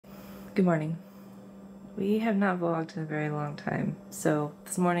Good morning. We have not vlogged in a very long time, so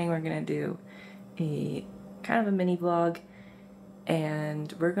this morning we're gonna do a kind of a mini vlog,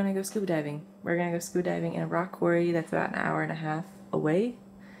 and we're gonna go scuba diving. We're gonna go scuba diving in a rock quarry that's about an hour and a half away,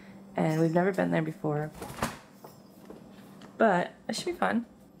 and we've never been there before, but it should be fun.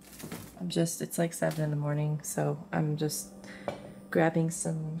 It's like 7 in the morning, so I'm just grabbing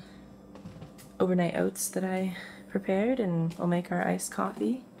some overnight oats that I prepared, and we'll make our iced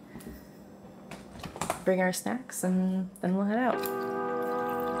coffee, bring our snacks, and then we'll head out.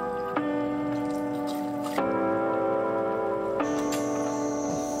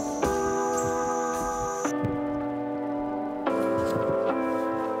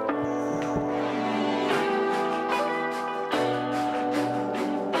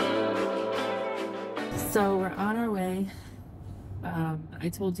 So we're on our way. I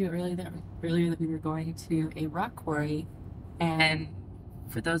told you earlier that we were going to a rock quarry, and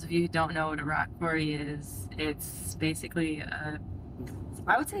for those of you who don't know what a rock quarry is, it's basically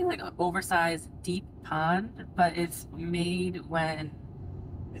I would say like an oversized deep pond, but it's made when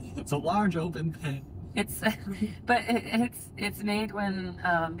it's a large open pit. It's it's made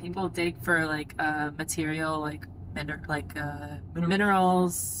when people dig for like material like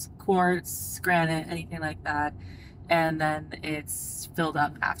minerals, quartz, granite, anything like that, and then it's filled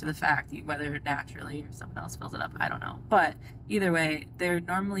up after the fact, whether naturally or someone else fills it up, I don't know. But either way, they're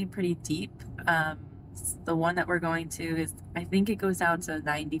normally pretty deep. The one that we're going to is, I think it goes down to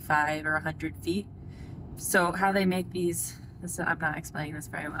 95 or 100 feet. So how they make these, I'm not explaining this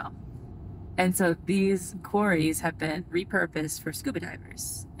very well. And so these quarries have been repurposed for scuba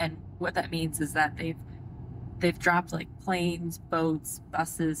divers. And what that means is that they've dropped like planes, boats,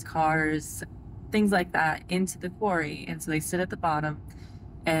 buses, cars, things like that into the quarry. And so they sit at the bottom,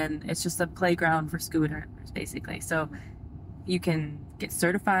 and it's just a playground for scuba divers, basically. So you can get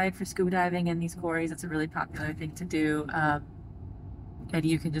certified for scuba diving in these quarries. It's a really popular thing to do. And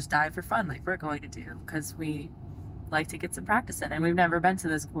you can just dive for fun like we're going to do, because we like to get some practice in. And we've never been to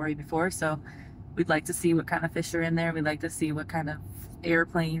this quarry before, so we'd like to see what kind of fish are in there. We'd like to see what kind of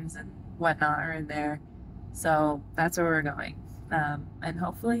airplanes and whatnot are in there. So that's where we're going. And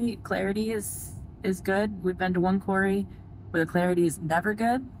hopefully clarity is good. We've been to one quarry where the clarity is never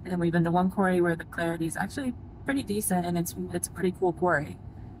good, and we've been to one quarry where the clarity is actually pretty decent, and it's a pretty cool quarry.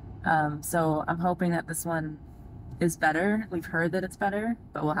 So I'm hoping that this one is better. We've heard that it's better,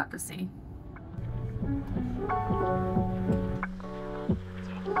 but we'll have to see.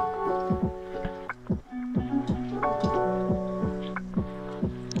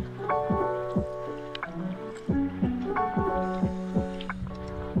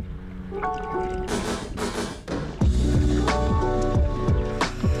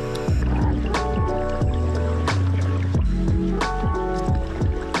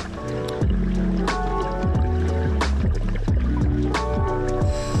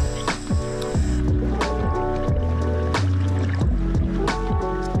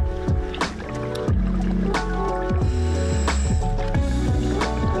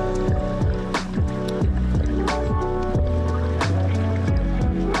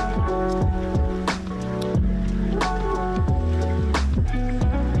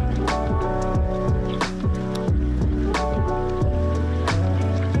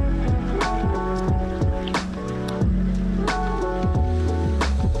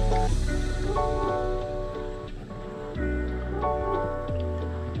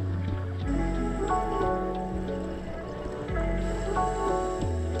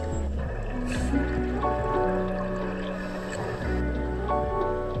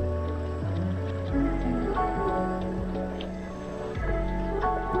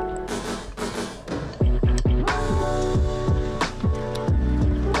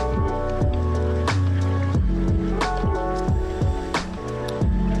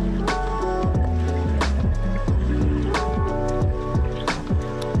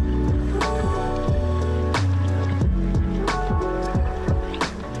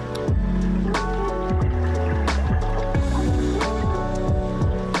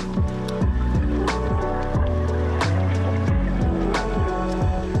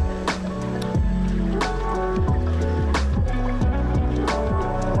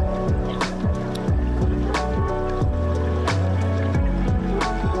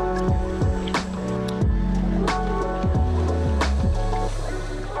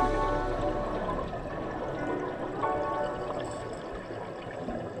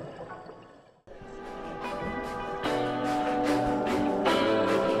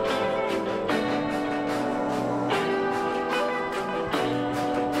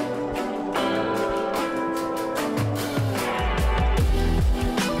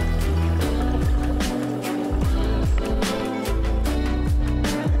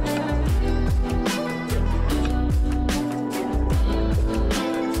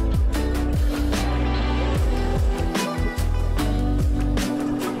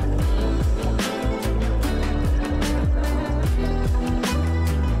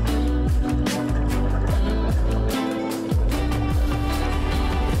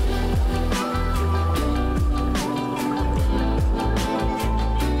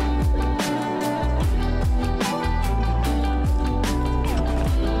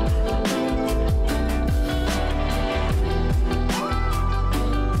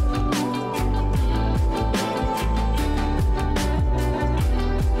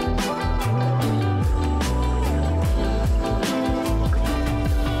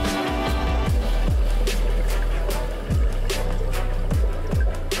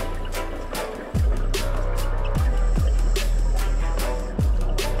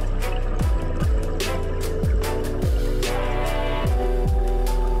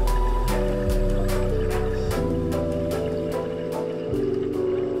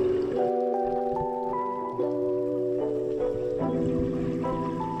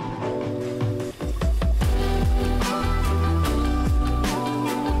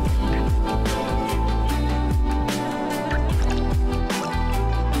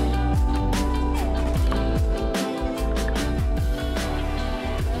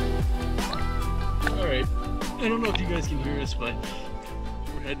 I don't know if you guys can hear us, but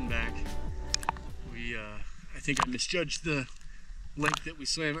we're heading back. I think I misjudged the length that we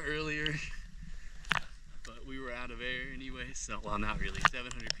swam earlier, but we were out of air anyway, so, well, not really,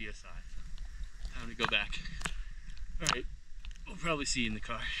 700 psi. Time to go back. All right, we'll probably see you in the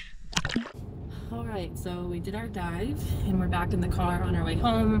car. All right, so we did our dive and we're back in the car on our way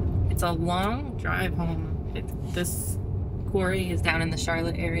home. It's a long drive home. This quarry is down in the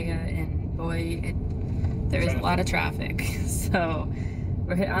Charlotte area, and boy, there is a lot of traffic. So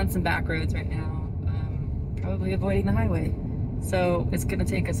we're on some back roads right now, probably avoiding the highway. So it's gonna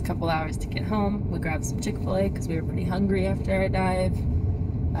take us a couple hours to get home. We grabbed some Chick-fil-A because we were pretty hungry after our dive.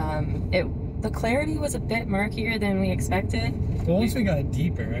 The clarity was a bit murkier than we expected. Well, once we got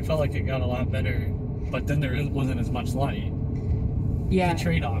deeper, I felt like it got a lot better, but then there wasn't as much light. Yeah. It's a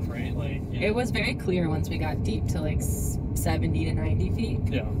trade-off, right? Like, yeah. It was very clear once we got deep to like 70 to 90 feet.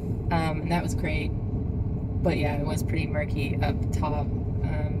 Yeah. And that was great. But yeah, it was pretty murky up top.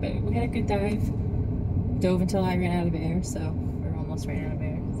 But we had a good dive. Dove until I ran out of air, so we're almost ran out of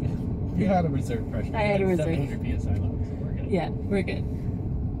air. So. You had a reserve pressure. I had a reserve. 700 psi level, so we're good. Yeah, we're good.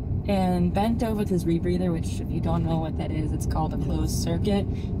 And Ben dove with his rebreather, which, if you don't know what that is, it's called a closed circuit,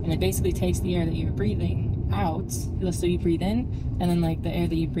 and it basically takes the air that you're breathing out, so you breathe in, and then like the air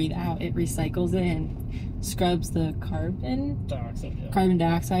that you breathe out, it recycles it and scrubs the carbon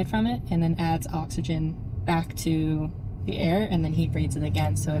dioxide from it, and then adds oxygen back to the air, and then he breathes it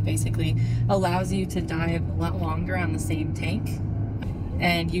again. So it basically allows you to dive a lot longer on the same tank,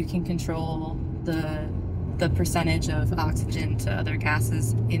 and you can control the percentage of oxygen to other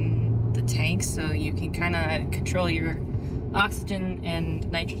gases in the tank, so you can kind of control your oxygen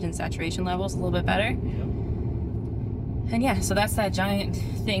and nitrogen saturation levels a little bit better. Yep. And yeah, so that's that giant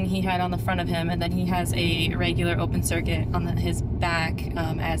thing he had on the front of him, and then he has a regular open circuit on his back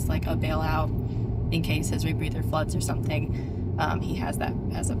as like a bailout in case his rebreather floods or something. He has that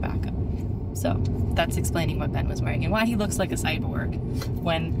as a backup. So that's explaining what Ben was wearing and why he looks like a cyborg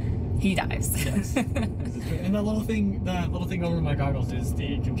when he dives. Yes. And that little thing over my goggles is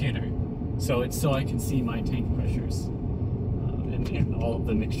the computer. So it's so I can see my tank pressures and all of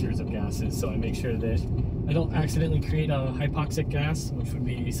the mixtures of gases. So I make sure that I don't accidentally create a hypoxic gas, which would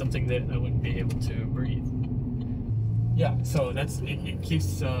be something that I wouldn't be able to breathe. Yeah, so it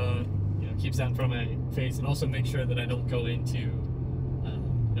keeps keeps that from my face, and also make sure that I don't go into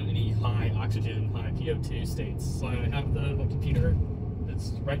any high oxygen, high PO2 states. So I have the computer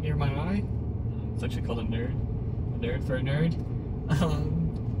that's right near my eye. It's actually called a nerd for a nerd.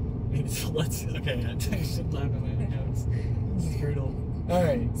 Okay, I should laugh at my notes. This is brutal. All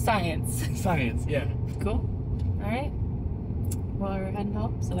right. Science, yeah. cool. All right, well, we're heading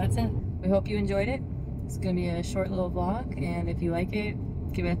home, so that's it. We hope you enjoyed it. It's gonna be a short little vlog, and if you like it,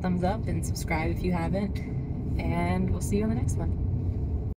 give it a thumbs up and subscribe if you haven't, and we'll see you on the next one.